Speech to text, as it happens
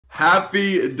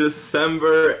Happy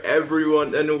December,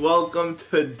 everyone, and welcome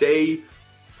to day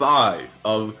 5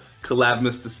 of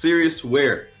COLLABMAS, the series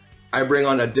where I bring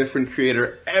on a different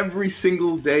creator every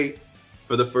single day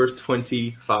for the first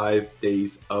 25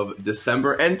 days of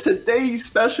December. And today's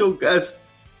special guest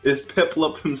is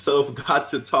Piplup himself,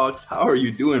 Gacha Talks. How are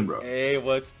you doing, bro? Hey,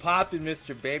 what's poppin',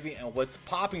 Mr. Baby, and what's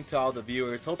popping to all the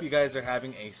viewers? Hope you guys are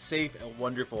having a safe and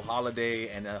wonderful holiday,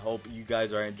 and I hope you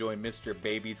guys are enjoying Mr.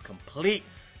 Baby's complete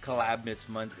COLLABMAS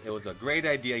month. It was a great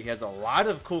idea. He has a lot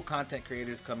of cool content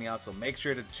creators coming out, so make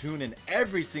sure to tune in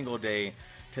every single day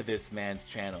to this man's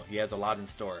channel. He has a lot in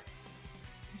store.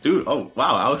 Dude, oh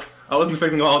wow, I wasn't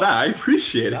expecting all that. I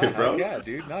appreciate it, bro. Yeah,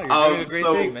 dude. No, you're doing a great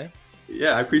thing, man.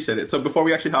 Yeah, I appreciate it. So before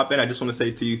we actually hop in, I just want to say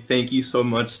to you, thank you so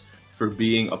much for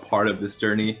being a part of this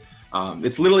journey.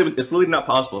 It's literally not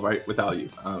possible, right, without you.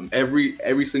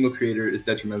 Every single creator is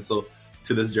detrimental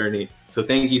to this journey. So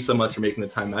thank you so much for making the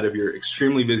time out of your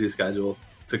extremely busy schedule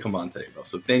to come on today, bro.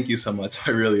 So thank you so much.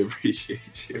 I really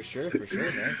appreciate you. For sure,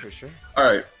 man, for sure. All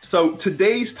right. So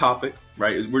today's topic,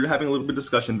 right, we're having a little bit of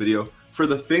discussion video for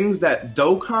the things that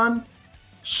Dokkan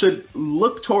should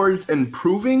look towards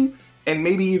improving and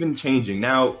maybe even changing.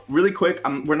 Now, really quick,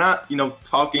 we're not,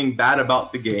 talking bad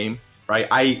about the game, right?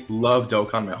 I love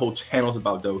Dokkan. My whole channel is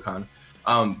about Dokkan.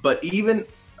 But even,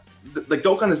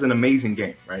 Dokkan is an amazing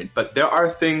game, right? But there are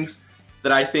things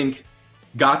that I think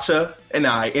Gacha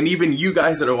and even you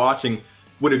guys that are watching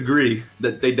would agree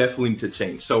that they definitely need to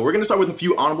change. So we're going to start with a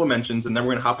few honorable mentions, and then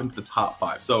we're going to hop into the top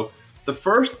 5. So the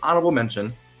first honorable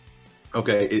mention,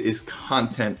 okay, is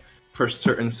content for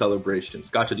certain celebrations.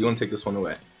 Gacha, do you want to take this one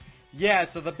away? Yeah,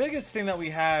 so the biggest thing that we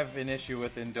have an issue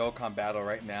with in Dokkan Battle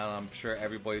right now, and I'm sure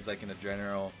everybody's like in a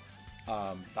general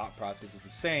thought process is the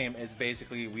same, is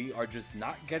basically we are just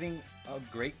not getting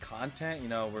great content.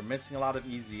 We're missing a lot of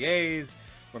EZAs,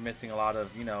 we're missing a lot of,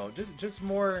 just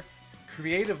more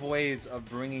creative ways of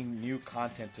bringing new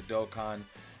content to Dokkan.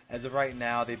 As of right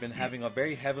now, they've been having a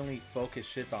very heavily focused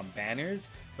shift on banners,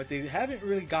 but they haven't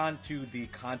really gone to the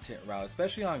content route,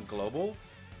 especially on global.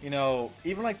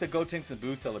 Even like the Gotenks and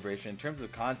Boo celebration, in terms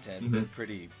of content, it's been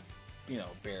pretty,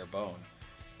 bare bone.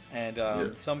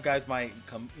 And some guys might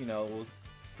come, will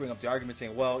bring up the argument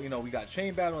saying, well, we got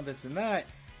chain battle and this and that,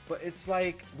 but it's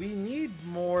like, we need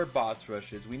more boss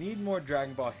rushes, we need more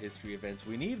Dragon Ball history events,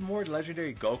 we need more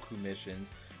legendary Goku missions.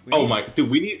 Dude,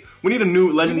 we need a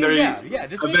new legendary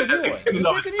just make a new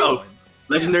one.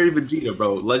 Legendary Vegeta,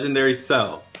 bro, legendary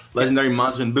Cell, legendary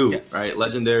Majin Buu, right?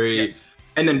 Legendary,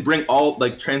 and then bring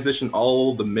transition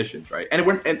all the missions, right?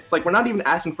 And it's like we're not even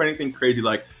asking for anything crazy.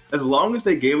 Like, as long as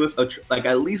they gave us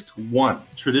at least one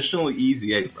traditional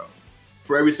EZA, bro,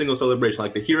 for every single celebration.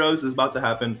 Like the Heroes is about to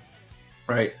happen,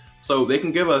 right? So they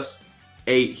can give us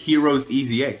a Heroes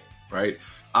EZA, right?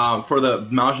 For the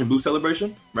Majin Buu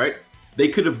celebration, right? They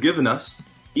could have given us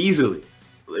easily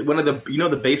one of the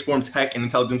the base form tech and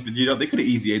intelligence Vegeta. They could have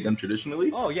EZA'd them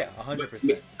traditionally. Oh yeah,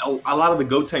 100%. A lot of the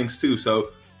Gotenks too.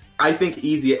 So I think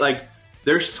EZA,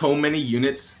 there's so many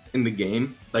units in the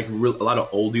game, a lot of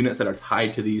old units that are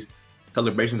tied to these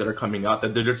celebrations that are coming out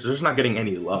that they're just not getting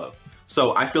any love.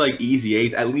 So I feel like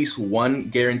EZAs, at least one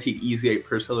guaranteed EZA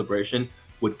per celebration,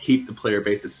 would keep the player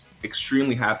base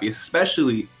extremely happy,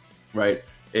 especially, right,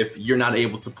 if you're not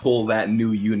able to pull that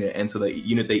new unit, and so the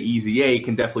unit they EZA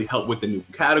can definitely help with the new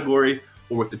category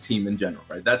or with the team in general,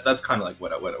 right? That's kind of like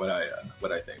what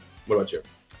I think. What about you?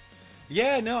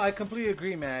 Yeah, no, I completely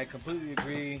agree, man. I completely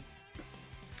agree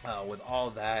with all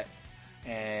that.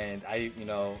 And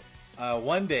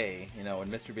one day, when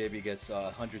Mr. Baby gets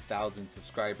 100,000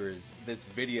 subscribers, this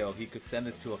video, he could send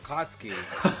this to Akatsuki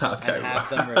and have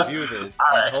them review this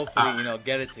and hopefully,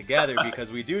 get it together,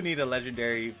 because we do need a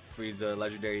legendary Frieza,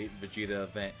 legendary Vegeta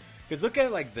event. Because look at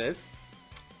it like this.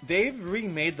 They've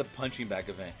remade the punching bag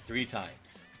event 3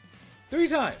 times. 3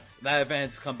 times. That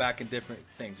event's come back in different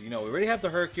things. We already have the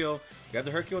Hercule. We have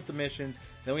the Hercule with the missions.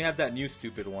 Then we have that new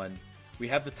stupid one. We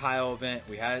have the tile event.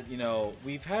 We had,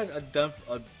 we've had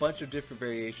a bunch of different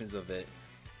variations of it.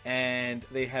 And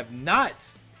they have not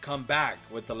come back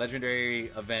with the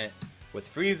legendary event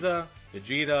with Frieza,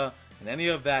 Vegeta, and any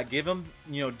of that. Give them,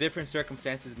 different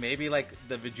circumstances. Maybe like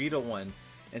the Vegeta one.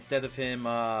 Instead of him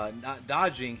not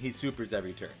dodging, he supers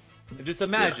every turn. And just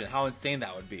imagine how insane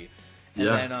that would be. And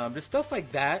then just stuff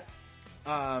like that,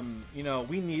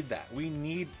 we need that. We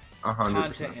need 100%.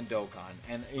 Content in Dokkan.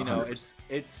 And, 100%.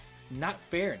 It's not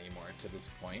fair anymore to this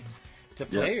point to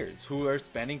players who are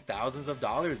spending thousands of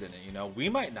dollars in it. We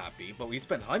might not be, but we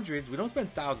spend hundreds. We don't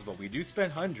spend thousands, but we do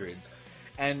spend hundreds.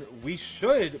 And we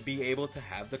should be able to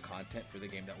have the content for the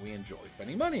game that we enjoy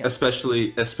spending money on.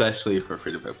 Especially for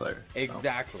free-to-play players.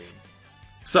 Exactly.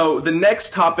 So the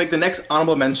next topic, the next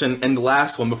honorable mention, and the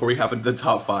last one before we hop into the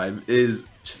top 5 is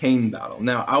Chain Battle.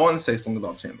 Now, I want to say something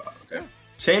about Chain Battle, okay?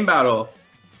 Chain Battle,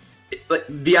 like,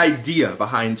 the idea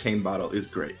behind Chain Battle is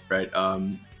great, right?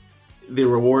 The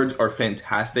rewards are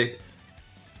fantastic,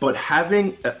 but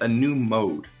having a new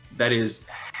mode that is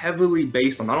heavily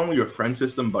based on not only your friend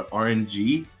system but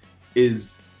RNG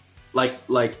is like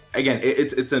again,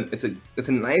 it's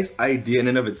a nice idea in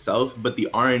and of itself, but the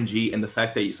RNG and the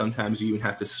fact that sometimes you even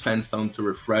have to spend some to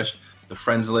refresh the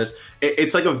friends list,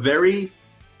 it's like a very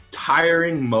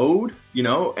tiring mode, you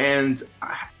know. And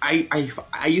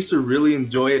I used to really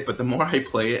enjoy it, but the more I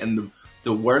play it and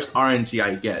the worse RNG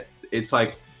I get, it's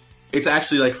like it's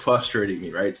actually like frustrating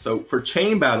me, right? So for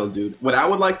Chain Battle, dude, what I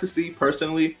would like to see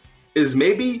personally is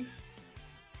maybe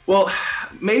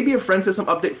a friend system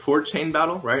update for Chain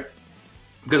Battle, right?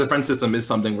 Because the friend system is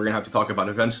something we're gonna have to talk about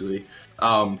eventually.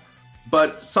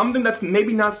 But something that's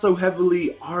maybe not so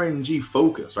heavily RNG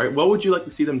focused, right? What would you like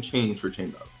to see them change for Chain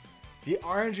Battle? The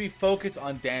RNG focus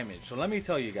on damage. So let me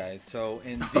tell you guys. So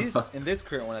in this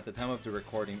current one, at the time of the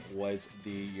recording, was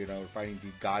we're fighting the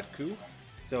God Coup,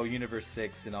 so Universe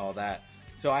 6 and all that.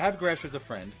 So I have Gresh as a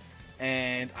friend,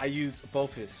 and I use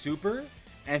both his super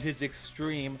and his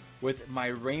extreme with my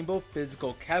Rainbow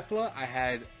Physical Kefla. I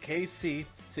had KC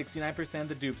 69%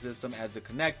 the dupe system as the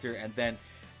connector, and then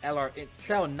LR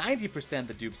Cell 90%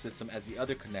 the dupe system as the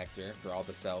other connector for all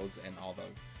the cells and all the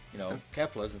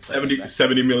Keflas and stuff.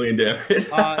 70 million damage.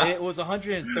 It was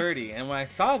 130, and when I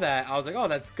saw that, I was like, oh,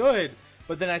 that's good.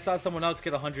 But then I saw someone else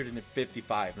get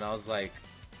 155, and I was like,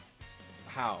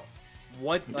 how?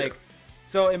 What? Like,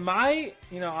 so in my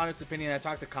honest opinion, I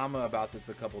talked to Kama about this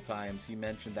a couple times. He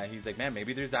mentioned that he's like, man,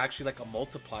 maybe there's actually like a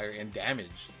multiplier in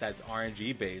damage that's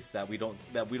RNG based that we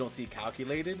don't see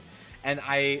calculated, and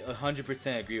I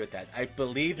 100% agree with that. I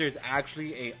believe there's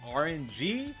actually a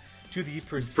RNG to the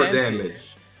percentage. For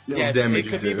damage. Yes, it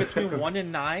could be between 1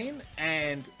 and 9,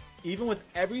 and even with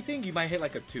everything, you might hit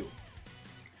like a 2.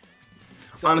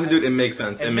 So honestly, dude, it makes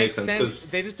sense. It makes sense.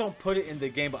 They just don't put it in the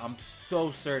game, but I'm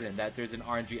so certain that there's an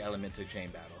RNG element to Chain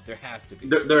Battle. There has to be.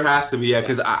 There has to be, yeah,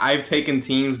 because I've taken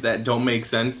teams that don't make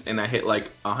sense, and I hit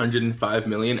like 105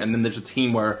 million, and then there's a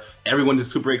team where everyone's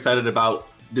just super excited about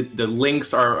the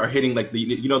links are hitting like when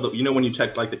you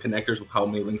check like the connectors with how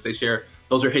many links they share,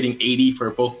 those are hitting 80 for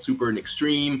both super and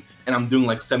extreme, and I'm doing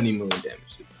like 70 million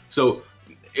damage. So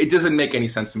it doesn't make any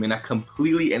sense to me, and I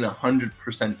completely and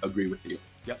 100% agree with you.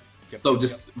 So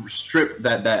just strip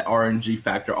that RNG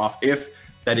factor off if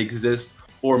that exists,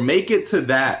 or make it to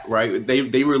that, right? They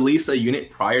release a unit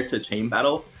prior to Chain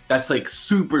Battle that's like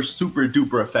super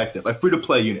duper effective, a free to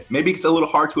play unit. Maybe it's a little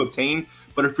hard to obtain,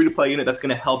 but a free to play unit that's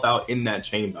going to help out in that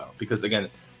Chain Battle, because again,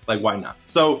 like, why not?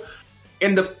 So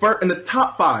in the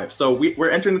top 5, so we're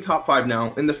entering the top 5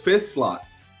 now. In the 5th slot,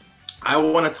 I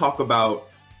want to talk about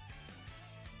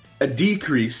a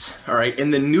decrease, all right,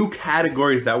 in the new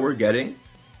categories that we're getting,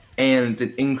 and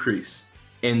an increase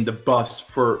in the buffs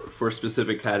for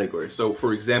specific categories. So,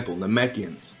 for example,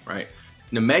 Namekians, right?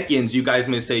 Namekians, you guys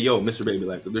may say, yo, Mr. Baby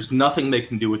Life, there's nothing they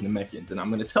can do with Namekians. And I'm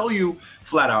going to tell you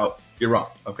flat out, you're wrong,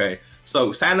 okay?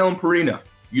 So, Sandal and Purina,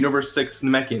 Universe 6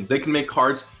 Namekians, they can make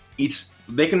cards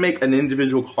they can make an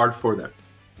individual card for them,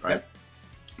 right? Yep.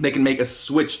 They can make a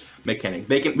switch mechanic.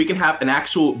 We can have an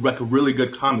actual, like, a really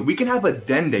good combo. We can have a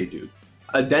Dende, dude.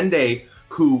 A Dende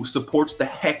who supports the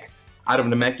heck out of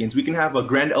Namekians. We can have a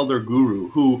Grand Elder Guru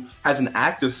who has an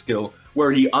active skill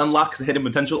where he unlocks the hidden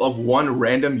potential of one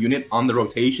random unit on the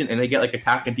rotation, and they get like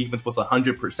attack and defense plus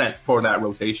 100% for that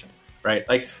rotation, right?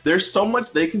 Like, there's so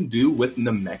much they can do with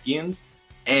Namekians,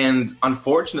 and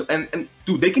unfortunately, and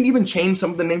dude, they can even change some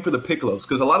of the name for the Piccolos,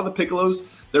 because a lot of the Piccolos,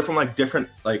 they're from like different,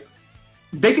 like,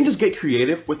 they can just get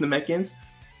creative with Namekians,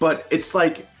 but it's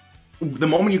like, the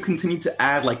moment you continue to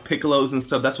add like Piccolos and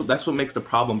stuff, that's what makes the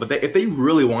problem. But if they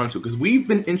really wanted to, because we've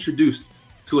been introduced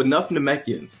to enough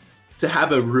Namekians to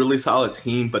have a really solid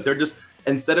team, but they're just,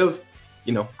 instead of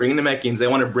bringing Namekians, they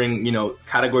want to bring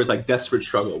categories like Desperate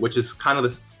Struggle, which is kind of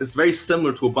it's very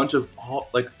similar to a bunch of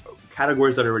like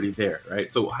categories that are already there, right?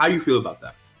 So how do you feel about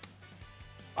that?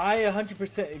 I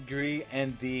 100% agree,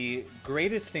 and the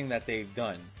greatest thing that they've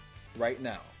done right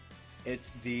now,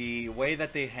 it's the way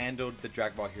that they handled the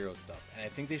Dragon Ball Hero stuff. And I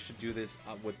think they should do this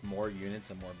with more units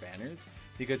and more banners.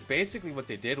 Because basically what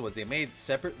they did was they made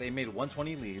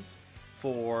 120 leads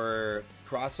for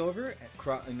crossover,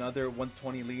 another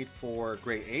 120 lead for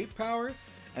grade 8 power,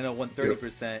 and a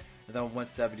 130%, and then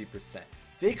 170%.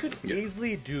 They could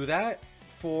easily do that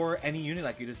for any unit,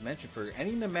 like you just mentioned, for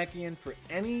any Namekian, for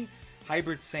any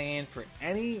Hybrid Saiyan, for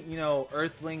any,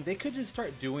 Earthling. They could just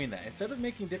start doing that. Instead of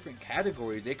making different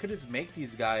categories, they could just make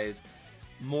these guys,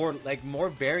 more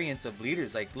variants of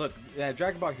leaders. Like, look,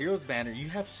 Dragon Ball Heroes banner, you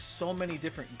have so many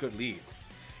different good leads.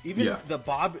 Even the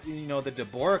Bob, you know, the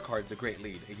Deborah card's a great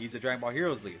lead. He's a Dragon Ball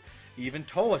Heroes lead. Even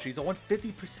Toa, she's a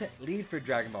 150% lead for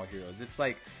Dragon Ball Heroes. It's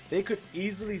like they could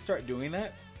easily start doing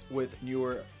that with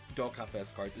newer Dokkan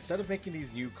Fest cards. Instead of making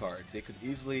these new cards, they could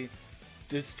easily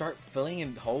just start filling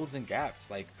in holes and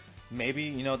gaps. Like, maybe,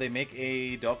 you know, they make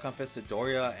a Dokkan Fest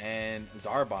Doria and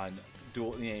Zarbon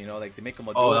dual, you know, like they make them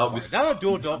a dual card. Not a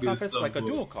dual Dokkan Fest, like a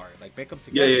dual card. Like, make them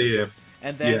together. Yeah.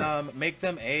 And then make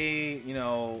them a, you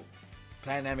know,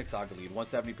 Platinamic Saga lead,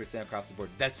 170% across the board.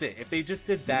 That's it. If they just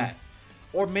did that,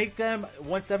 or make them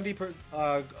 170%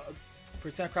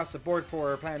 across the board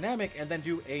for Platinamic, and then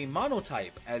do a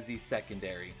monotype as the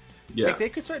secondary. Yeah. Like, they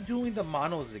could start doing the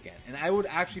monos again, and I would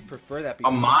actually prefer that.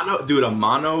 A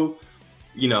mono,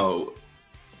 you know,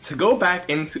 to go back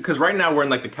into, because right now we're in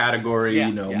like the category,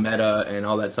 meta and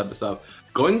all that type of stuff.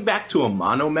 Going back to a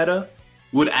mono meta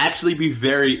would actually be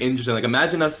very interesting. Like,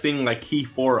 imagine us seeing like Key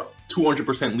 4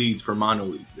 200% leads for mono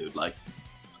leads, dude. Like,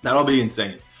 that'll be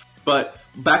insane. But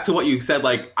back to what you said,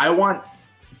 like, I want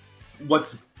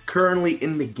what's currently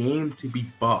in the game to be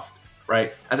buffed,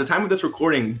 right? At the time of this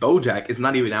recording, Bojack is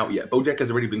not even out yet. Bojack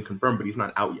has already been confirmed, but he's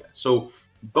not out yet. So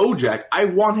Bojack, I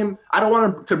don't want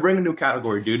him to bring a new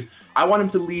category, dude. I want him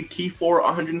to lead Key 4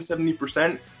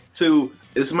 170% to,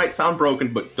 this might sound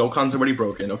broken, but Dokkan's already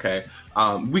broken, okay?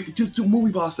 We could do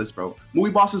movie bosses, bro.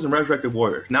 Movie bosses and Resurrected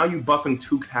Warriors. Now you buffing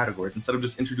 2 categories instead of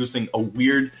just introducing a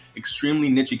weird, extremely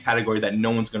niche category that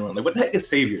no one's gonna run. Like, what the heck is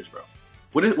Saviors, bro?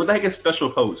 What the heck is Special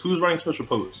Pose? Who's running Special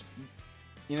Pose?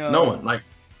 You know, no one. Like,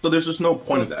 so there's just no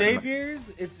point of that.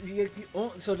 Saviors,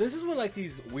 so this is what like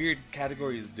these weird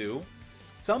categories do.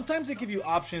 Sometimes they give you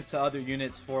options to other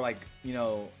units for, like, you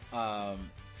know,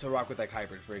 to rock with, like,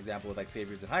 Hybrid, for example, with like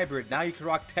Saviors and Hybrid. Now you can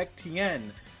rock Tech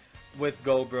Tien with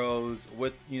Go Bros,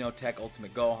 with, you know, Tech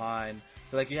Ultimate Gohan.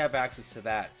 So, like, you have access to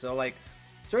that. So, like,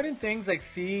 certain things, like,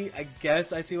 I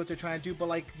guess I see what they're trying to do, but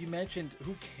like you mentioned,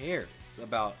 who cares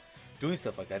about doing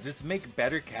stuff like that? Just make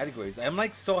better categories. I'm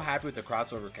like so happy with the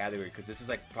crossover category, because this is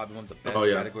like probably one of the best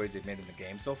categories they've made in the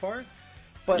game so far.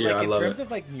 But like, in terms of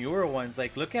like newer ones,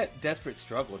 like, look at Desperate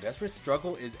Struggle. Desperate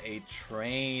Struggle is a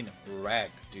train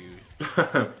wreck, dude.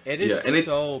 It is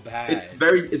so bad. It's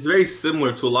very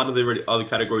similar to a lot of the other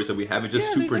categories that we have. It's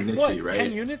just super niche-y, right?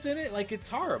 10 units in it, like, it's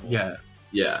horrible.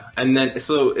 Yeah. And then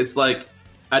so it's like,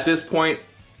 at this point,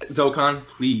 Dokkan,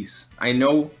 please. I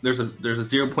know there's a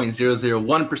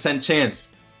 0.001% chance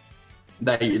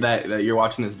that you're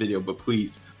watching this video, but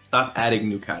please stop adding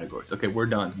new categories. Okay, we're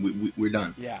done. We're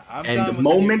done. Yeah, I'm done with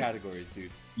the new categories, dude.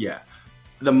 Yeah.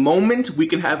 The moment we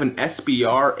can have an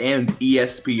SBR and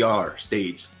ESBR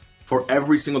stage for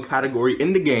every single category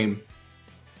in the game,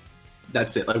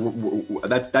 that's it.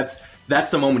 Like, that's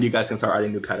the moment you guys can start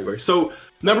adding new categories. So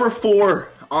number 4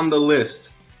 on the list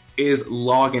is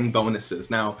login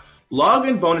bonuses. Now,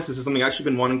 login bonuses is something I've actually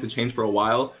been wanting to change for a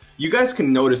while. You guys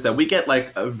can notice that we get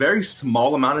like a very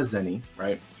small amount of Zenny,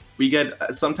 right? We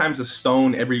get sometimes a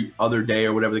stone every other day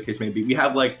or whatever the case may be. We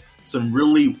have like some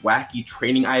really wacky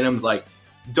training items. Like,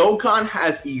 Dokkan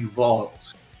has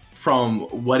evolved from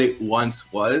what it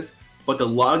once was, but the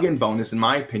login bonus, in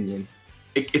my opinion,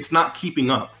 it's not keeping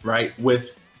up, right,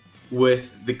 with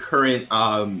the current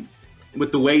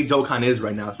with the way Dokkan is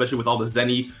right now, especially with all the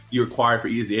Zenny you require for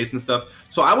EZAs and stuff.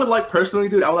 So I would like, personally,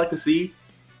 dude, I would like to see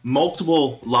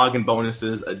multiple login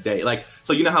bonuses a day. Like,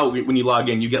 so you know how when you log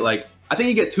in, you get like, I think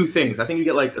you get 2 things. I think you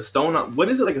get like a stone. What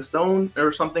is it, like a stone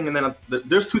or something? And then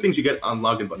there's 2 things you get on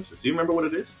login bonuses. Do you remember what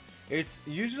it is? It's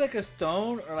usually like a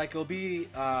stone, or like it'll be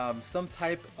some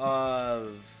type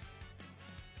of.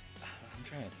 I'm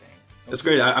trying to think. It's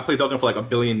great. I played Dokkan for like a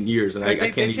billion years, and I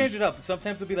can't. They change it up.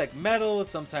 Sometimes it'll be like metal.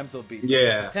 Sometimes it'll be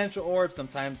potential orb.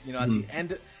 Sometimes, you know, at the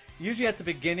end. Usually at the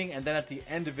beginning, and then at the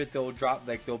end of it, they'll drop,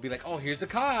 like, they'll be like, oh, here's a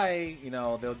Kai, you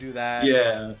know, they'll do that.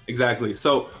 Yeah, exactly.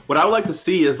 So what I would like to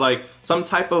see is like some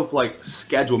type of like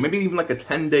schedule, maybe even like a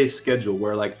 10-day schedule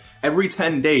where like every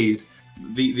 10 days,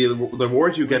 the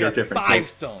rewards you get are different. 5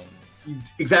 stones.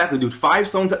 Exactly, dude. 5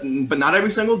 stones, but not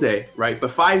every single day, right?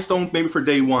 But 5 stones maybe for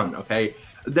day 1, okay?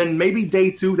 Then maybe day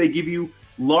 2, they give you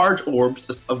large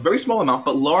orbs, a very small amount,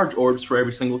 but large orbs for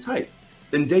every single type.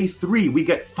 Then day 3, we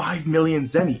get 5 million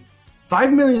Zenny.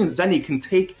 5 million Zenny can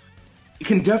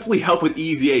definitely help with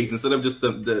EZAs instead of just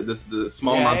the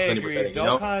small amounts of Zenny we're getting.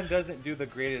 Dokkan doesn't do the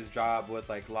greatest job with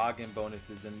like login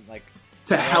bonuses and like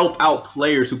to help out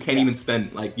players who can't even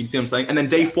spend, like, you see what I'm saying? And then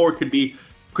day 4 could be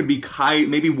Kai,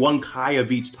 maybe 1 Kai of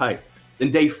each type.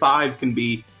 Then day 5 can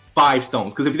be 5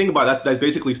 stones, because if you think about it, that's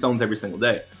basically stones every single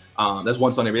day. That's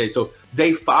 1 stone every day. So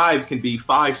day 5 can be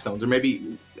 5 stones, or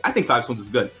maybe I think 5 stones is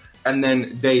good. And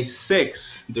then day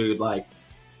 6, dude, like,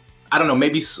 I don't know,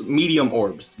 maybe medium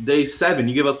orbs. Day 7,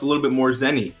 you give us a little bit more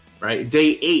Zenny, right?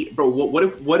 Day 8, bro,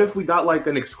 what if we got like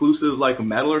an exclusive like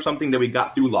medal or something that we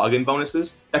got through login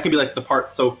bonuses? That can be like the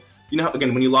part. So you know,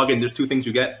 again, when you log in, there's 2 things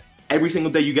you get. Every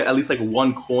single day, you get at least like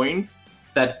 1 coin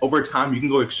that over time you can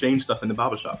go exchange stuff in the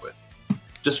Baba Shop with.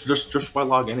 Just by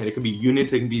logging in. It could be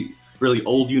units. It can be really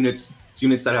old units. It's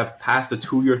units that have passed the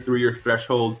 2-year, 3-year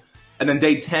threshold. And then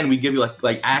day 10, we give you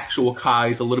like actual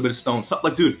Kais, a little bit of stone. So,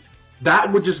 like, dude,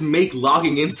 that would just make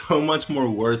logging in so much more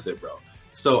worth it, bro.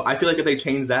 So I feel like if they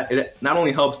change that, it not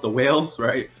only helps the whales,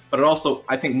 right? But it also,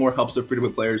 I think, more helps the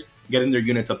free-to-play players getting their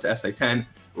units up to SA10,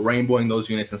 rainbowing those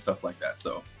units and stuff like that.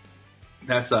 So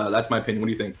that's my opinion. What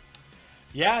do you think?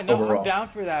 Yeah, no, overall? I'm down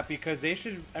for that because they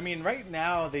should. I mean, right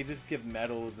now they just give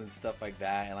medals and stuff like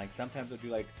that, and like sometimes they'll do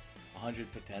like 100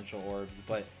 potential orbs,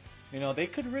 but you know they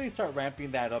could really start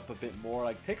ramping that up a bit more.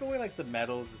 Like take away like the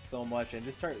medals so much, and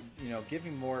just start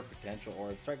giving more potential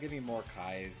orbs. Start giving more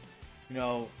Kais. You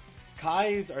know,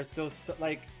 Kais are still so,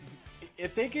 like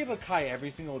if they gave a Kai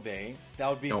every single day, that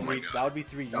would be three. That would be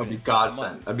 3 units. That would be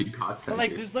godsend. That'd be godsend. But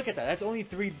like, just look at that. That's only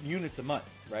 3 units a month,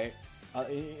 right?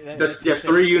 Yes,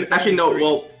 3 units. Actually, no. 3.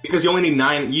 Well, because you only need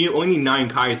 9. You only need 9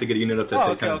 Kais to get a unit up to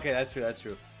say 10. Okay, that's true. That's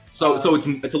true. So it's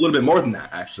a little bit more than that,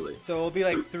 actually. So it'll be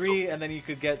like 3, and then you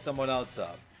could get someone else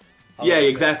up. Yeah,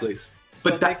 exactly.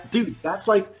 But dude, that's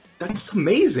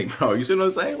amazing, bro. You see what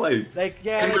I'm saying? Like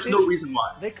yeah. And there's no reason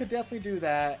why. They could definitely do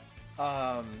that,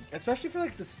 especially for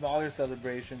like the smaller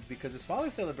celebrations, because the smaller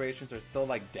celebrations are so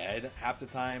like dead half the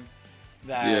time.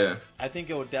 That I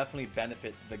think it would definitely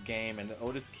benefit the game, and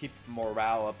it'll just keep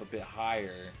morale up a bit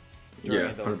higher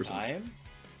during those 100%. Times.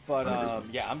 But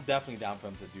yeah, I'm definitely down for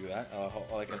them to do that.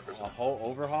 Like a whole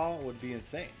overhaul would be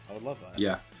insane. I would love that.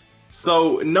 Yeah.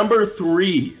 So number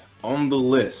 3 on the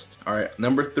list. All right,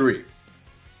 number 3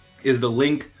 is the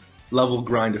link level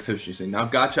grind efficiency. Now,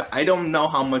 Gacha, I don't know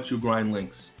how much you grind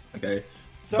links. Okay,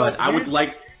 so but I would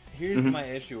like. Here's my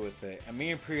issue with it. And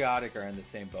me and Periodic are in the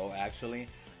same boat, actually.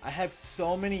 I have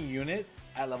so many units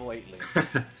at level 8 links.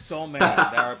 So many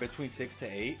that are between 6 to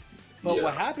 8. But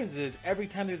what happens is every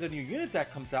time there's a new unit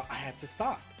that comes out, I have to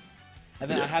stop. And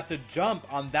then I have to jump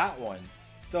on that one.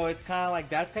 So it's kind of like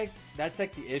that's like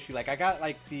the issue. Like I got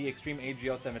like the extreme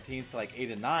AGL 17s to like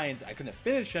 8 and 9s. I couldn't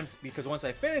finish them because once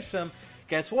I finished them,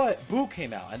 guess what? Boo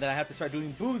came out. And then I have to start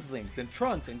doing Boo's links and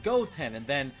Trunks and Goten. And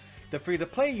then the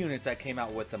free-to-play units that came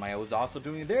out with them, I was also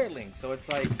doing their links. So it's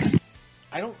like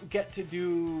I don't get to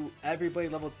do everybody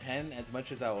level 10 as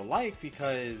much as I would like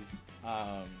because,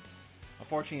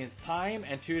 unfortunately, it's time,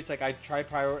 and 2, it's like I try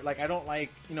like I don't like,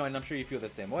 and I'm sure you feel the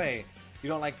same way. You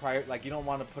don't like you don't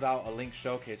want to put out a link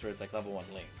showcase where it's like level 1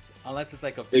 links, unless it's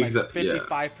like a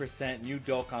 55% new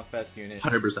Dokkan Fest unit.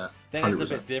 100%. Then it's a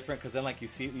bit different because then like you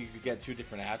could get 2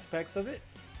 different aspects of it.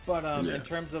 But in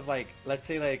terms of like, let's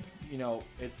say like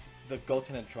it's the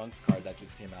Goten and Trunks card that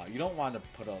just came out. You don't want to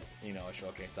put a a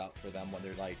showcase out for them when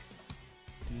they're like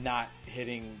not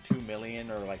hitting 2 million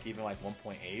or like even like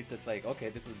 1.8. It's like, okay,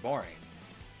 this is boring.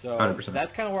 So 100%.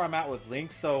 That's kind of where I'm at with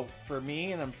links. So for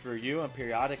me and for you and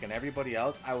Periodic and everybody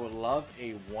else, I would love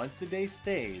a once a day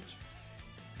stage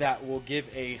that will give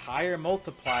a higher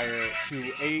multiplier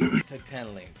to 8 to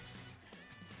 10 links.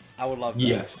 I would love that.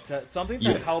 Yes. Something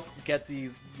to help get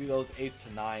those 8s to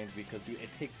 9s because dude,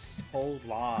 it takes so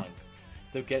long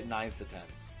to get 9s to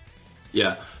 10s.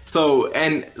 Yeah. So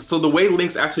the way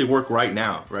links actually work right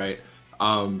now, right,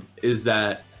 is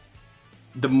that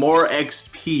the more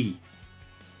XP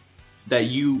that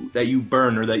you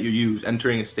burn or that you use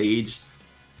entering a stage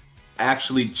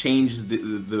actually changes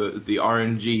the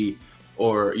RNG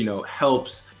or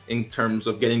helps in terms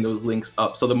of getting those links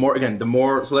up. So the more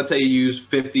so let's say you use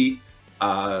 50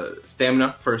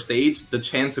 stamina for a stage, the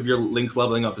chance of your links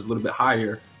leveling up is a little bit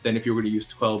higher than if you were to use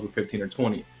 12 or 15 or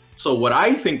 20. So what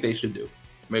I think they should do,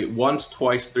 right, once,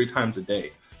 twice, 3 times a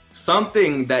day,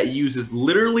 something that uses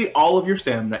literally all of your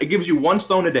stamina. It gives you 1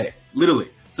 stone a day, literally.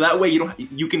 So that way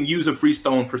you can use a free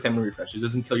stone for stamina refresh. It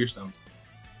doesn't kill your stones.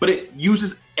 But it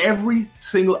uses every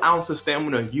single ounce of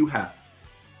stamina you have.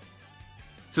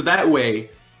 So that way,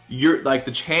 you're like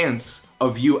the chance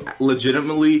of you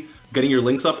legitimately getting your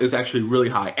links up is actually really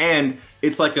high. And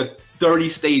it's like a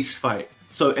 30-stage fight.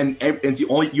 So and you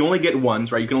only get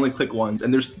ones, right? You can only click ones,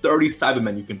 and there's 30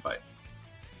 Cybermen you can fight.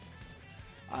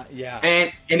 Yeah.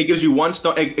 And it gives you 1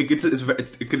 stone.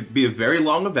 It could be a very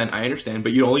long event, I understand,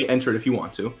 but you only enter it if you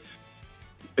want to.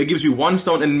 It gives you 1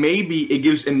 stone, and maybe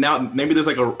there's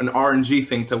like an RNG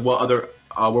thing to what other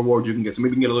rewards you can get. So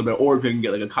maybe you can get a little bit of orb, you can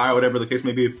get like a Kai, whatever the case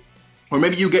may be. Or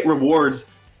maybe you get rewards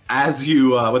as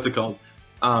you,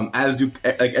 as you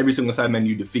like every single Cyberman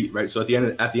you defeat, right? So at the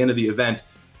end of the event,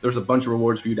 there's a bunch of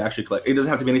rewards for you to actually collect. It doesn't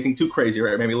have to be anything too crazy,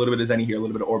 right? Maybe a little bit of Zenny here, a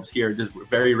little bit of orbs here, just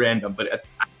very random. But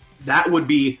that would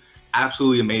be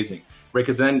absolutely amazing, right?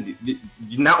 Because then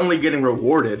you're not only getting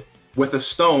rewarded with a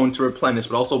stone to replenish,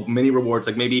 but also many rewards.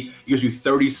 Like maybe it gives you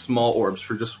 30 small orbs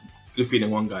for just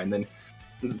defeating one guy, and then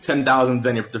 10,000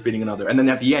 Zenny for defeating another. And then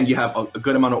at the end, you have a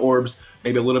good amount of orbs,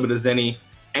 maybe a little bit of Zenny,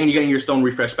 and you're getting your stone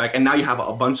refresh back. And now you have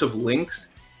a bunch of links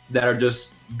that are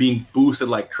just being boosted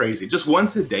like crazy, just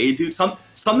once a day, dude.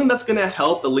 Something that's gonna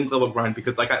help the link level grind,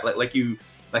 because like you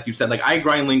said, like I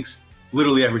grind links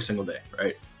literally every single day,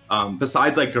 right?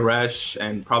 Besides like Garesh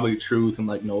and probably Truth and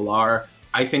like Nolar,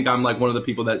 I think I'm like one of the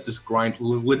people that just grind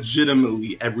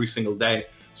legitimately every single day.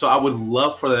 So I would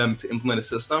love for them to implement a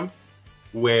system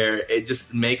where it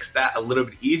just makes that a little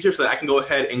bit easier, so that I can go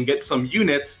ahead and get some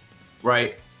units,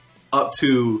 right, up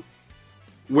to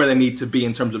where they need to be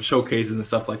in terms of showcases and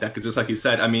stuff like that. Because just like you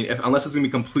said, I mean, unless it's gonna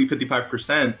be complete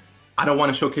 55%, I don't want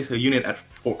to showcase a unit at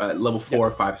level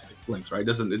 4, 5, 6 links, right? It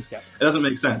doesn't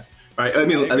make sense, right? I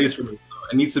mean, at least for me,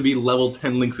 it needs to be level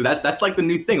 10 links. So that's like the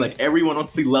new thing. Like everyone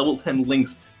wants to see level 10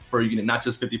 links for a unit, not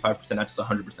just 55%, not just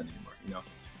 100% anymore. You know,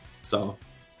 so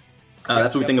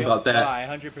that's what we think about that. No, I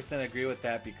 100% agree with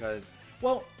that, because,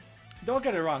 well, don't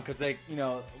get it wrong, because like, you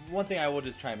know, one thing I will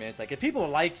just chime in, it's like if people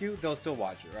like you, they'll still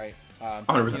watch it, right?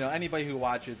 100%. You know, anybody who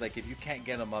watches, like if you can't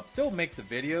get them up, still make the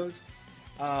videos,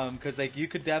 because like you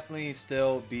could definitely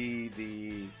still be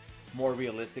the more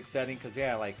realistic setting, because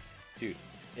yeah, like dude,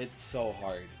 it's so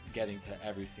hard getting to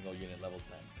every single unit level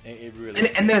 10. It really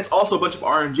and then it's also a bunch of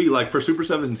RNG. Like for Super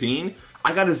 17,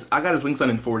 I got his links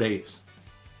done in 4 days.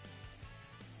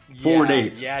 4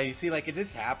 days. Yeah, you see, like it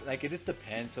just happens. Like it just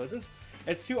depends. So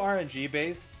it's too RNG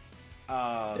based.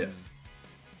 Yeah.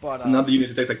 But another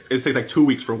unit, it takes like 2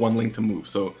 weeks for one link to move.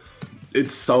 So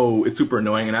it's super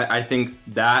annoying. And I think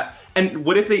that, and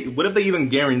what if they even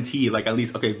guarantee like at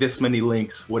least, okay, this many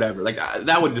links, whatever, like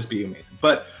that would just be amazing.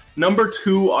 But number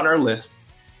 2 on our list,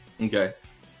 okay,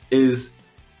 is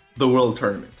the World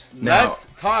Tournament. Let's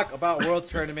talk about World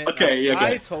Tournament. Okay.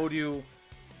 I told you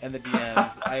in the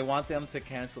DMs, I want them to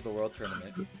cancel the World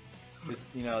Tournament. Just,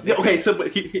 you know, okay, so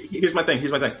here's my thing.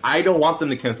 I don't want them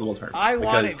to cancel the World Tournament. I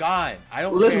want it gone. I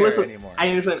don't care anymore. I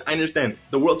understand.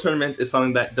 The World Tournament is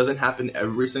something that doesn't happen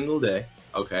every single day.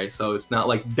 Okay, so it's not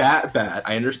like that bad.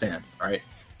 I understand, right?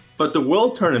 But the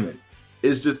World Tournament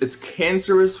is it's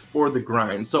cancerous for the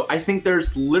grind. So I think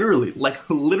there's literally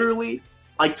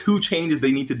 2 changes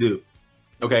they need to do.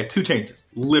 Okay, 2 changes,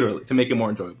 literally, to make it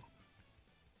more enjoyable.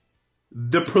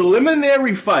 The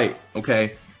preliminary fight,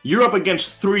 okay, you're up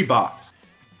against 3 bots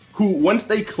who, once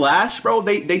they clash, bro,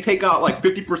 they take out like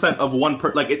 50% of one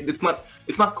like it's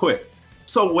not quick.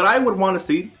 So what I would want to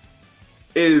see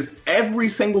is every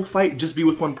single fight just be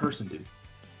with one person, dude.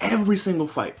 Every single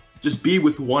fight just be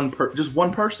with one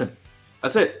person.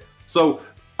 That's it. So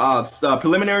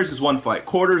preliminaries is 1 fight,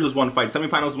 quarters is 1 fight,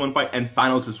 semifinals is 1 fight, and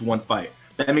finals is 1 fight.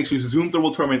 That makes you zoom through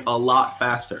World Tournament a lot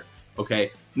faster.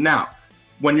 Okay, now,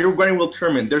 when you're running World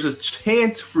Tournament, there's a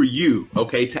chance for you,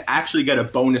 okay, to actually get a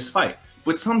bonus fight.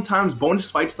 But sometimes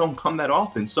bonus fights don't come that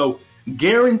often. So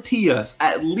guarantee us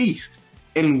at least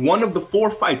in one of the 4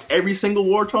 fights, every single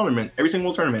World Tournament,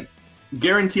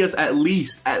 guarantee us at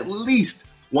least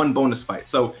 1 bonus fight.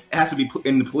 So it has to be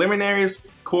in the preliminaries,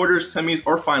 quarters, semis,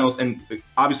 or finals. And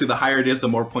obviously the higher it is, the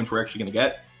more points we're actually going to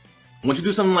get. Once you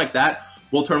do something like that,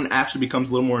 World Tournament actually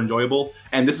becomes a little more enjoyable.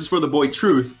 And this is for the boy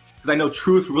Truth, because I know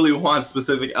Truth really wants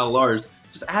specific LRs.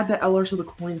 Just add the LRs to the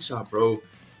coin shop, bro.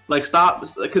 Like, stop,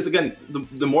 because again,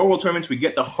 the more World Tournaments we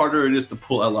get, the harder it is to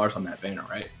pull LRs on that banner,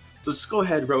 right? So just go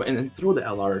ahead, bro, and throw the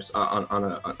LRs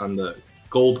on the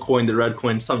gold coin, the red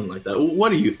coin, something like that.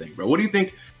 What do you think, bro? What do you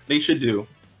think they should do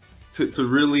to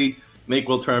really make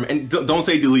World Tournament? And don't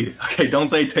say delete it, okay? Don't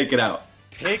say take it out.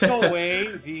 Take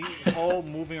away the whole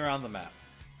moving around the map.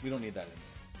 We don't need that in there.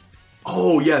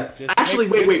 Oh, yeah. Just actually,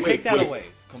 take that away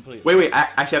completely. Wait.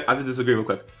 Actually, I have to disagree real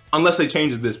quick. Unless they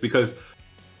change this, because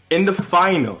in the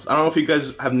finals, I don't know if you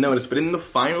guys have noticed, but in the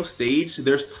final stage,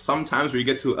 there's some times where you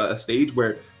get to a stage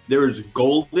where there's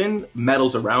golden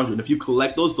medals around you. And if you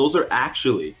collect those are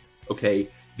actually, okay,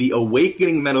 the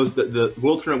awakening medals, the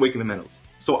World Tournament awakening medals.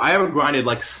 So I ever grinded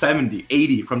like 70,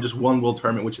 80 from just one World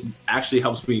Tournament, which actually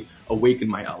helps me awaken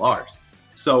my LRs.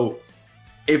 So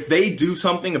if they do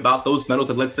something about those medals,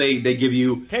 and let's say they give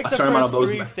you a certain amount of those,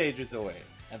 take the first 3 stages away,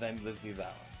 and then let's leave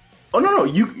that one. Oh no,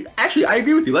 you actually, I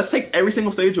agree with you. Let's take every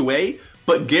single stage away,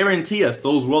 but guarantee us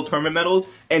those World Tournament medals,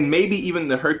 and maybe even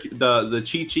the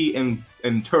Chi-Chi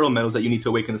and Turtle medals that you need to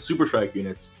awaken the Super Strike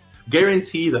units.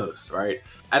 Guarantee those, right?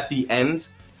 At the end,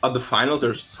 of the finals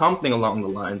or something along the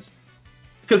lines.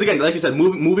 Because again, like you said,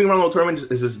 moving around the tournament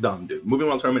is just dumb, dude. Moving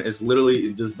around the tournament is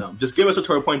literally just dumb. Just give us a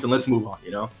tour points and let's move on,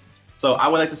 you know? So I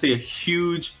would like to see a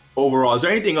huge overall. Is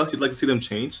there anything else you'd like to see them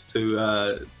change to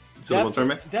the World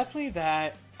Tournament? Definitely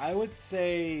that. I would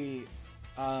say,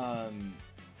 because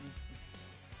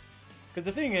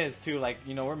the thing is too, like,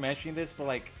 you know, we're mentioning this, but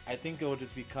like I think it will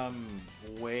just become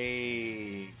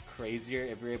way crazier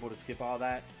if we're able to skip all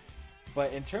that.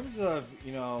 But in terms of,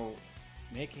 you know,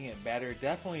 making it better,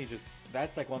 definitely just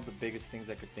that's like one of the biggest things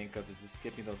I could think of is just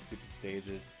skipping those stupid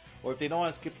stages. Or if they don't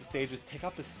want to skip the stages, take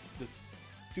out the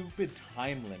stupid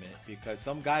time limit, because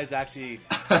some guys actually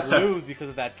lose because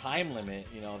of that time limit,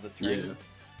 you know, the tournaments.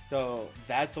 Yeah. So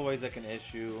that's always like an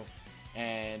issue.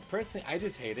 And personally, I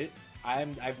just hate it.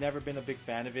 I've never been a big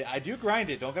fan of it. I do grind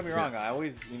it, don't get me wrong. I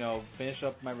always, you know, finish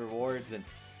up my rewards and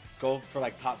go for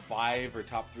like top 5 or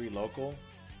top 3 local.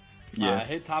 Yeah, I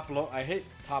hit top 1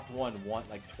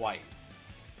 like twice.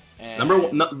 And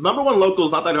number one local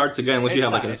is not that hard to get unless you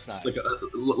have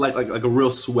like a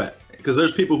real sweat. Because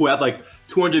there's people who have like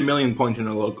 200 million points in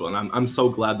a local, and I'm so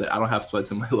glad that I don't have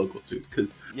sweats in my local too.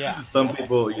 Because some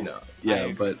people, you know, I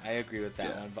agree with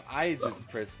that one. But I just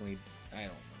personally, I don't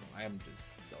know. I'm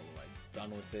just so like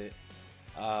done with it.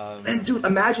 And dude,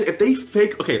 imagine if they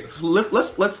fake. Okay, so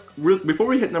let's before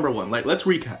we hit number 1, like let's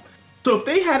recap. So if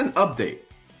they had an update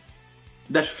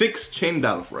that fixed chain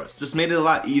battle for us, just made it a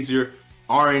lot easier,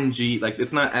 RNG, like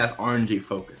it's not as RNG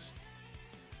focused.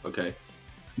 Okay,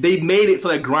 they made it so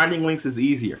that grinding links is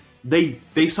easier. They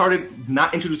started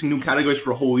not introducing new categories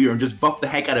for a whole year and just buffed the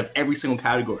heck out of every single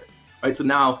category. Right, so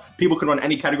now people can run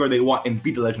any category they want and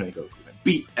beat the Legendary Goku, and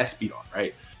beat Espeon.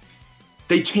 Right.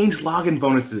 They changed login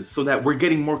bonuses so that we're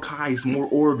getting more Kais, more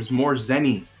Orbs, more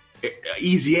Zenny.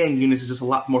 Easy Yang units is just a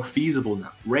lot more feasible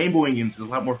now. Rainbow Yang units is a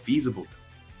lot more feasible.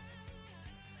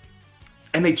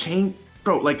 And they changed,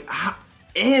 bro, like,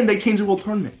 and they changed the World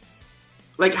Tournament.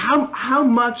 Like, how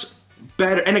much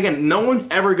better? And again, no one's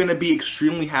ever going to be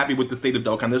extremely happy with the state of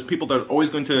Dokkan. There's people that are always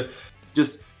going to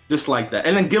just dislike that.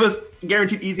 And then give us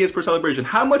guaranteed easiest per celebration.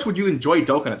 How much would you enjoy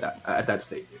Dokkan at that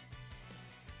state?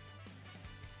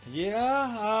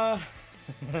 Yeah,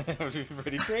 it would be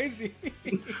pretty crazy.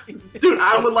 Dude,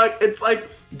 I would like, it's like,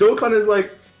 Dokkan is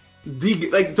like,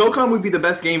 Dokkan would be the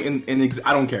best game in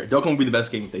I don't care. Dokkan would be the best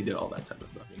game if they did all that type of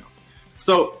stuff, you know.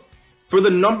 So, for the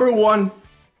number one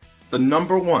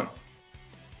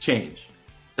change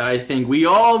that I think we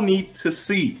all need to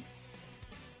see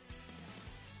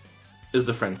is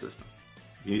the friend system.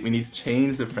 We need to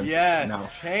change the friend system.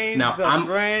 Yes, change the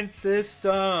friend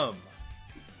system.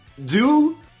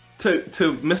 Due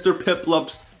to Mr.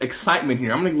 Piplup's excitement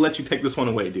here, I'm going to let you take this one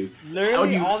away, dude.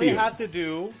 Literally, all they have to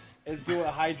do is do what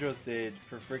Hydros did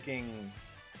for freaking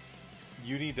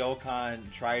Uni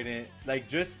Dokkan, Trident. Like,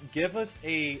 just give us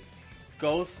a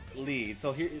ghost lead.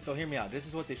 So hear me out. This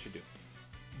is what they should do.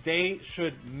 They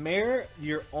should mirror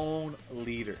your own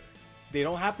leader. They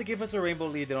don't have to give us a rainbow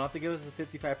lead. They don't have to give us a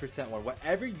 55% one.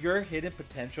 Whatever your hidden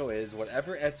potential is,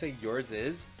 whatever essay yours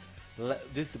is,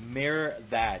 just mirror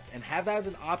that and have that as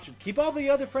an option. Keep all the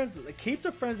other friends. Keep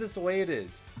the friends list the way it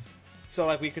is. So,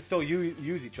 like, we could still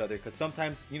use each other, because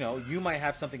sometimes, you know, you might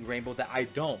have something rainbow that I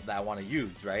don't, that I want to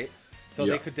use, right? So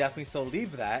they could definitely still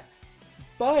leave that,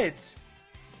 but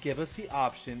give us the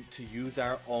option to use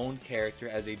our own character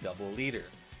as a double leader.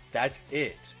 That's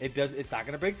it. It's not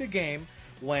going to break the game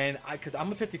because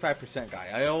I'm a 55% guy.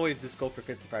 I always just go for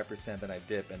 55%, then I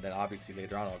dip, and then obviously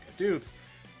later on I'll get dupes.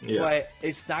 Yeah. But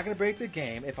it's not going to break the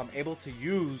game if I'm able to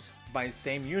use my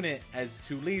same unit as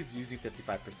 2 leads using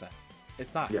 55%.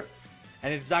 It's not. Yeah.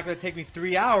 And it's not going to take me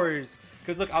 3 hours.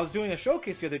 Because, look, I was doing a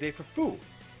showcase the other day for Fu.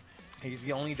 He's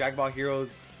the only Dragon Ball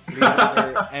Heroes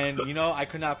leader, and, you know, I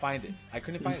could not find it. I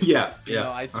couldn't find it. Yeah, you know,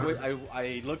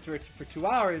 I looked for it for 2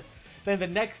 hours. Then the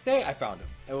next day, I found him.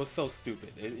 It was so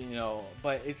stupid. You know,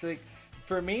 but it's like,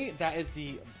 for me, that is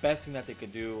the best thing that they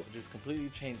could do. Just completely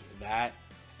change that.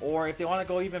 Or if they want to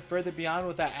go even further beyond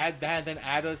with that, add that, then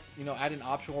add an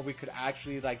option where we could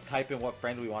actually, like, type in what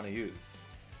friend we want to use.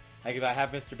 Like, if I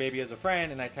have Mr. Baby as a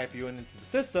friend and I type you into the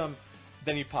system,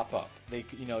 then you pop up. Like,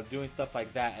 you know, doing stuff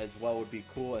like that as well would be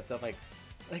cool, and stuff like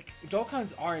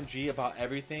Dokkan's RNG about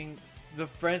everything. The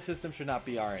friend system should not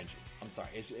be RNG. I'm sorry,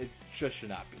 it just should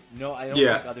not be. No, I don't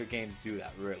think other games do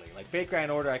that, really. Like, Fate Grand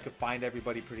Order, I could find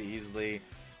everybody pretty easily.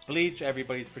 Bleach,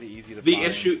 everybody's pretty easy to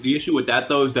find. The issue with that,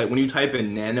 though, is that when you type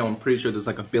in nano, I'm pretty sure there's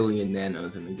like 1 billion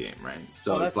nanos in the game, right?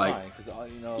 So that's it's like, fine, because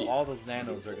all those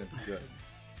nanos are going to be good.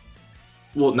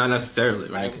 Well, not necessarily,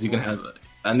 right? Because you can have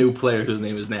a new player whose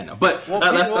name is Nano. But Well,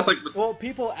 that's like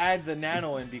people add the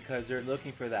nano in because they're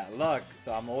looking for that luck.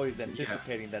 So I'm always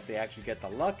anticipating that they actually get the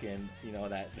luck in. You know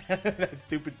that that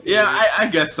stupid. Theory. Yeah, I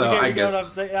guess so. You I guess. know what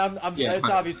I'm saying? Yeah, it's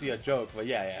obviously a joke, but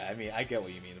yeah. I mean, I get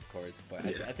what you mean, of course. But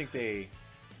I think they.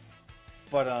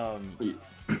 But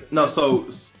No, so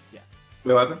yeah.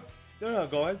 Wait, what happened? No,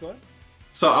 go ahead.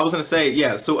 So I was gonna say,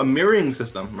 yeah. So a mirroring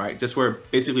system, right? Just where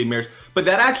basically mirrors, but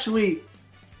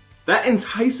that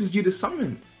entices you to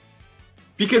summon.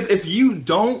 Because if you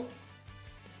don't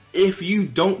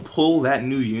pull that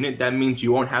new unit, that means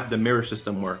you won't have the mirror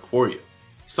system work for you.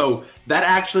 So that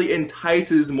actually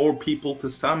entices more people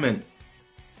to summon,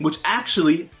 which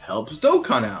actually helps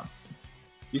Dokkan out.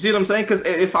 You see what I'm saying? Because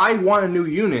if I want a new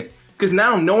unit, because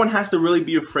now no one has to really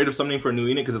be afraid of summoning for a new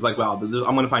unit, because it's like, wow, I'm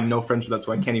going to find no friends for that,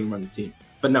 so I can't even run the team.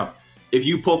 But no, if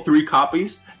you pull 3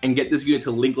 copies and get this unit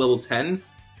to link level 10,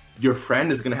 your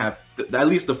friend is going to have, at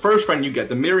least the first friend you get,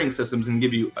 the mirroring system is going to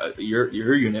give you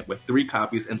your unit with 3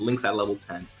 copies and links at level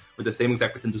 10 with the same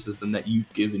exact potential system that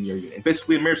you've given your unit.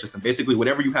 Basically a mirror system. Basically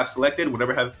whatever you have selected,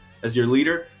 whatever have as your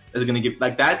leader is going to give,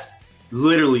 like that's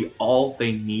literally all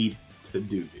they need to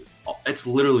do, dude. It's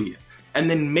literally it. And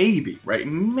then maybe, right,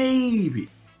 maybe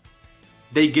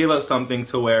they give us something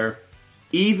to where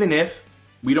even if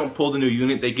we don't pull the new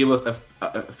unit, they give us a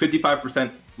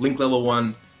 55% link level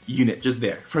 1 unit just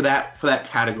there for that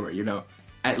category, you know,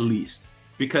 at least.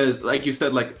 Because like you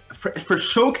said, like for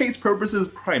showcase purposes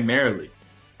primarily,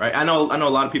 right? I know a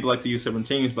lot of people like to use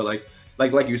 17s, but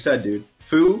like you said, dude,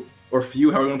 Fu or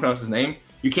Few, however you want to pronounce his name,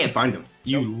 you can't find him.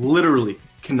 You literally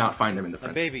cannot find him in the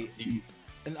friends. Baby,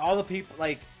 and all the people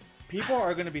people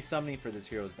are going to be summoning for this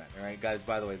Heroes banner, right, guys?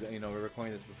 By the way, you know we're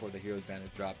recording this before the Heroes banner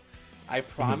drops. I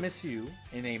promise you,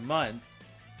 in a month,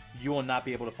 you will not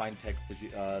be able to find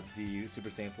the Super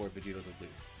Saiyan 4 Vegeto's as loose.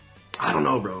 I don't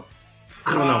know, bro.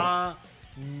 I don't know.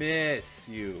 Promise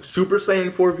you. Super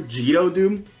Saiyan 4 Vegito,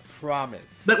 dude.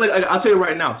 Promise. Like I'll tell you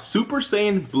right now, Super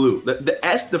Saiyan Blue,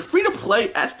 the free to play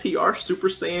STR Super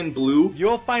Saiyan Blue.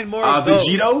 You'll find more of those.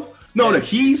 Vegito. No,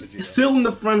 he's still in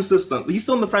the friends system. He's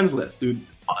still in the friends list, dude.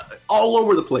 All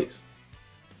over the place.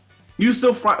 You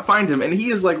still find him, and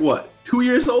he is like what? 2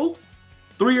 years old,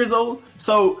 3 years old.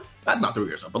 So that's not 3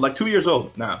 years old, but like 2 years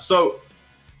old now. So,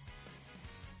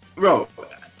 bro,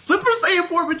 Super Saiyan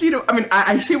 4 Vegito. I mean,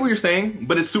 I see what you're saying,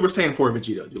 but it's Super Saiyan 4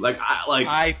 Vegito, dude.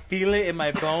 I feel it in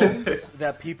my bones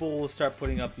that people will start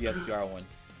putting up the SDR one.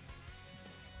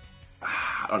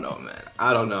 I don't know, man.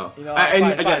 I don't know. You know,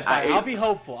 fine. I'll be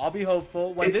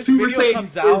hopeful. When this Super video Saiyan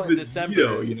comes out in Vegito,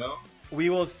 December, you know, we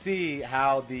will see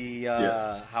how the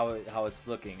how it's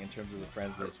looking in terms of the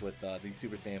friends list with the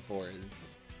Super Saiyan 4s.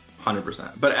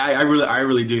 100%. But I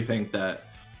really do think that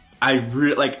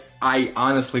I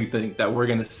honestly think that we're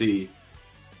gonna see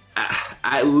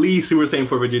at least Super Saiyan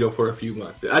 4 Vegito for a few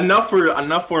months. Dude. Enough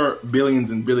for billions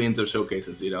and billions of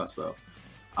showcases, you know. So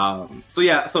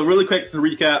really quick to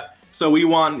recap. So we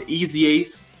want Easy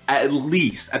Ace at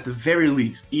the very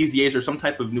least, Easy Ace or some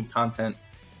type of new content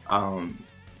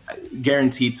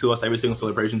guaranteed to us every single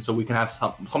celebration, so we can have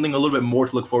something a little bit more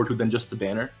to look forward to than just the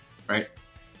banner, right?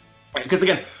 Because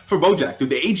again, for Bojack, dude,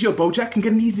 the AGO Bojack can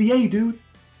get an Easy A, dude.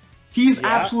 He's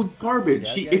absolute garbage.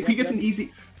 If he gets an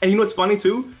easy, and you know what's funny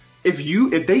too?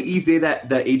 If they Easy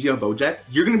that AGO Bojack,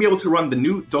 you're gonna be able to run the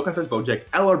new Dokkan Fest Bojack,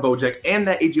 LR Bojack, and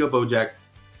that AGO Bojack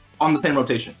on the same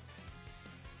rotation.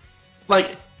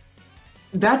 Like,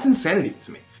 that's insanity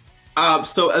to me.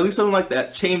 So at least something like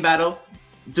that. Chain Battle,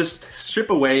 just strip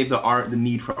away the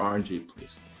need for RNG,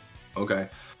 please. Okay.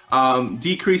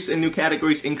 Decrease in new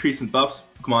categories, increase in buffs.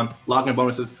 Come on, login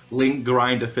bonuses, link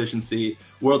grind efficiency,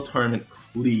 world tournament,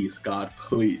 please, God,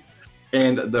 please,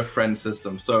 and the friend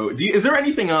system. So, is there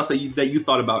anything else that you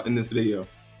thought about in this video,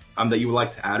 that you would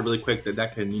like to add really quick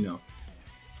that can, you know,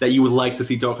 that you would like to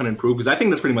see Dokkan improve? Because I think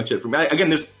that's pretty much it for me.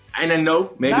 Again, and I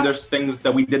know maybe there's things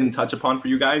that we didn't touch upon for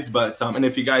you guys, but and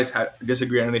if you guys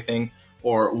disagree on anything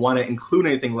or want to include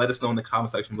anything, let us know in the comment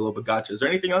section below. But Gacha, is there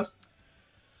anything else?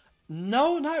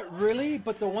 No, not really.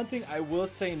 But the one thing I will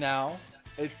say now,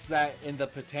 it's that in the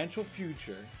potential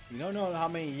future, you don't know how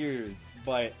many years,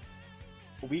 but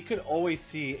we could always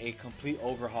see a complete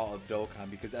overhaul of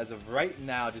Dokkan, because as of right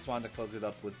now, just wanted to close it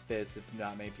up with this, if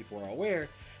not many people are aware,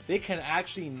 they can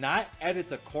actually not edit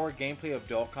the core gameplay of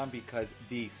Dokkan because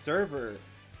the server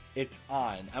it's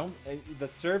on, the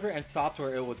server and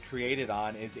software it was created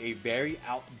on is a very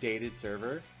outdated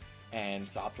server and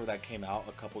software that came out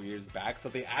a couple years back, so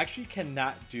they actually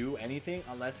cannot do anything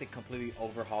unless they completely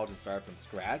overhauled and started from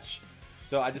scratch.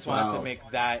 So I just wanted to make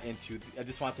that into. I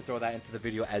just wanted to throw that into the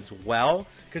video as well,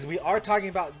 because we are talking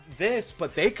about this,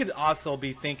 but they could also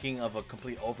be thinking of a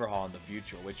complete overhaul in the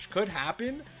future, which could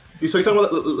happen. So you're talking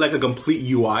about like a complete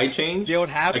UI change? They would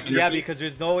have, like, yeah, because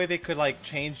there's no way they could like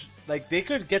change. Like they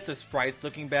could get the sprites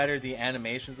looking better, the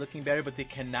animations looking better, but they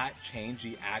cannot change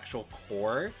the actual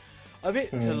core of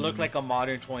it to look like a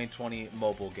modern 2020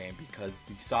 mobile game, because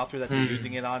the software that they're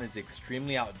using it on is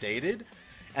extremely outdated.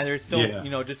 And they're still, you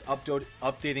know, just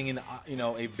updating in, you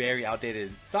know, a very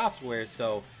outdated software.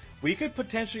 So we could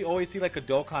potentially always see like a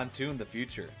Dokkan 2 in the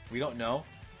future. We don't know.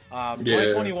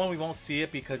 2021 we won't see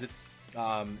it because it's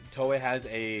Toei has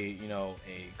a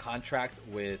contract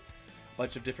with a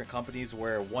bunch of different companies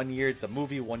where 1 year it's a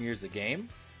movie, 1 year it's a game.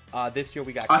 This year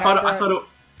we got. I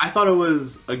thought it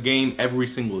was a game every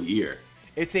single year.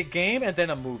 It's a game and then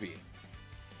a movie.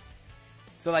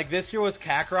 So, like, this year was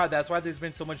Kakarot. That's why there's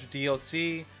been so much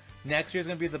DLC. Next year's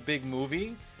going to be the big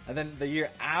movie. And then the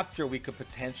year after, we could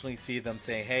potentially see them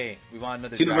say, hey, we want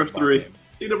another Xenoverse 3. Game.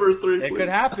 Xenoverse 3, It could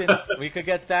happen. We could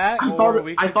get that. I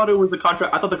thought it was a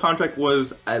contract. I thought the contract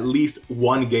was at least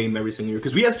one game every single year.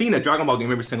 Because we have seen a Dragon Ball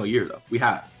game every single year, though. We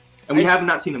have. And we have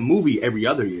not seen a movie every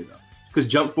other year, though. Because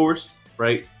Jump Force,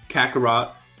 right?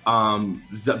 Kakarot,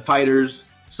 Fighters.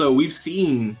 So we've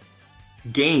seen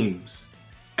games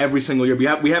every single year. We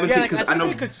haven't seen, because I know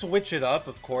they could switch it up,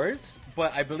 of course,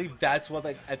 but I believe that's what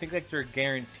I think they're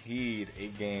guaranteed a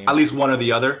game, at least one or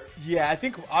the other. Yeah, I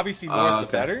think obviously more is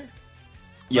the better.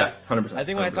 Yeah, 100%. I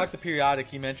think when I talked to Periodic,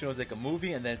 he mentioned it was like a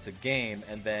movie and then it's a game,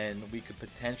 and then we could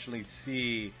potentially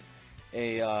see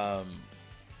a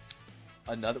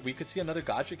another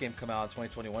gacha game come out in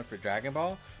 2021 for Dragon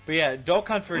Ball. But yeah,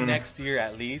 Dokkan for next year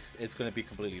at least, it's going to be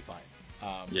completely fine.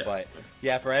 But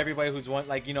yeah, for everybody who's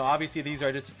obviously these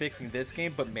are just fixing this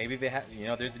game, but maybe they have,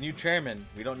 there's a new chairman.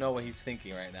 We don't know what he's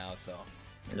thinking right now, so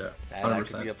yeah, that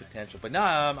could be a potential. But no,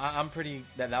 I'm pretty.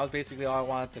 That was basically all I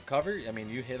wanted to cover. I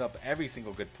mean, you hit up every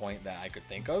single good point that I could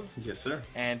think of. Yes, sir.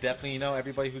 And definitely,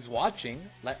 everybody who's watching,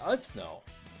 let us know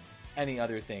any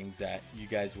other things that you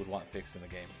guys would want fixed in the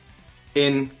game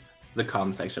in the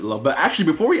comment section below. But actually,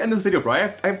 before we end this video, bro,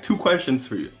 I have two questions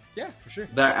for you. Yeah, for sure.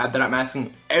 That I'm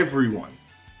asking everyone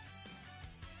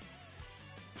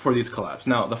for these collabs.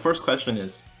 Now, the first question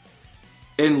is,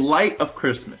 in light of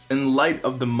Christmas, in light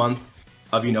of the month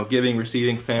of, giving,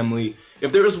 receiving, family,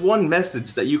 if there is one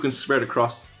message that you can spread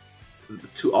across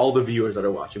to all the viewers that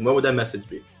are watching, what would that message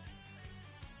be?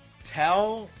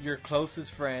 Tell your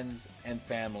closest friends and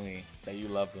family that you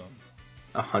love them.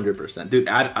 100%. Dude, it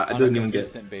doesn't even get... On a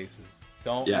consistent basis.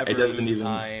 Don't ever lose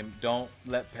time. Don't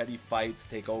let petty fights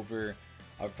take over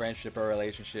a friendship or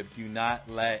relationship. Do not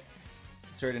let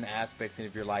certain aspects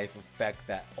of your life affect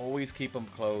that. Always keep them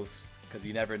close, because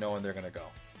you never know when they're going to go.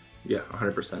 Yeah,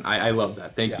 100%. I love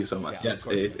that. Thank you so much. Yes,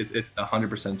 it's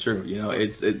 100% true.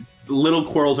 Little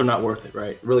quarrels are not worth it,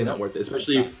 right? Really not worth it.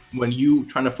 Especially when you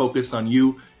trying to focus on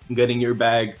you and getting your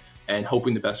bag and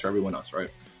hoping the best for everyone else,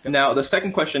 right? Now, the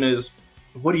second question is,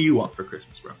 what do you want for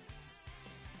Christmas, bro?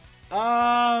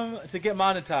 To get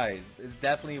monetized is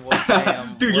definitely what I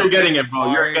am. Dude, you're getting it,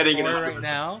 bro. You're getting it right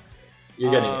now.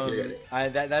 You're getting it. You're getting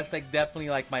it. That's definitely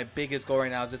my biggest goal right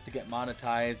now, is just to get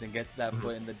monetized and get that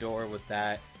foot in the door with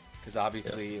that. Because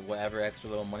obviously, whatever extra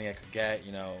little money I could get,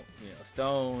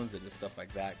 stones and just stuff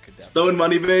like that could definitely. Stone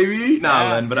money, baby.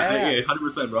 Nah, man, but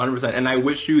 100%, bro, 100%. And I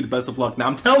wish you the best of luck. Now,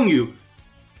 I'm telling you,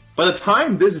 by the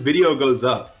time this video goes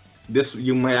up,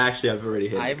 you might actually have already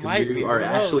hit it, because you are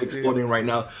actually exploding right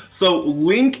now. So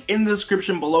link in the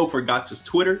description below for Gacha's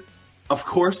Twitter, of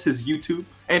course his YouTube.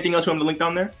 Anything else you want to link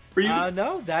down there for you?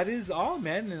 No, that is all,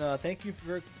 man. And thank you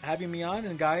for having me on.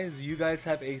 And guys, you guys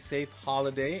have a safe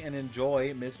holiday and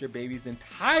enjoy Mr. Baby's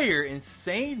entire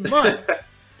insane month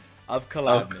of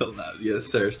collabs. Yes,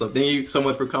 sir. So thank you so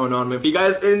much for coming on. If you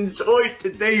guys enjoyed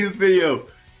today's video,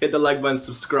 hit the like button,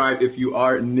 subscribe if you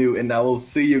are new, and I will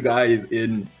see you guys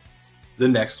in the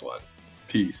next one.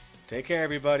 Peace. Take care,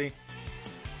 everybody.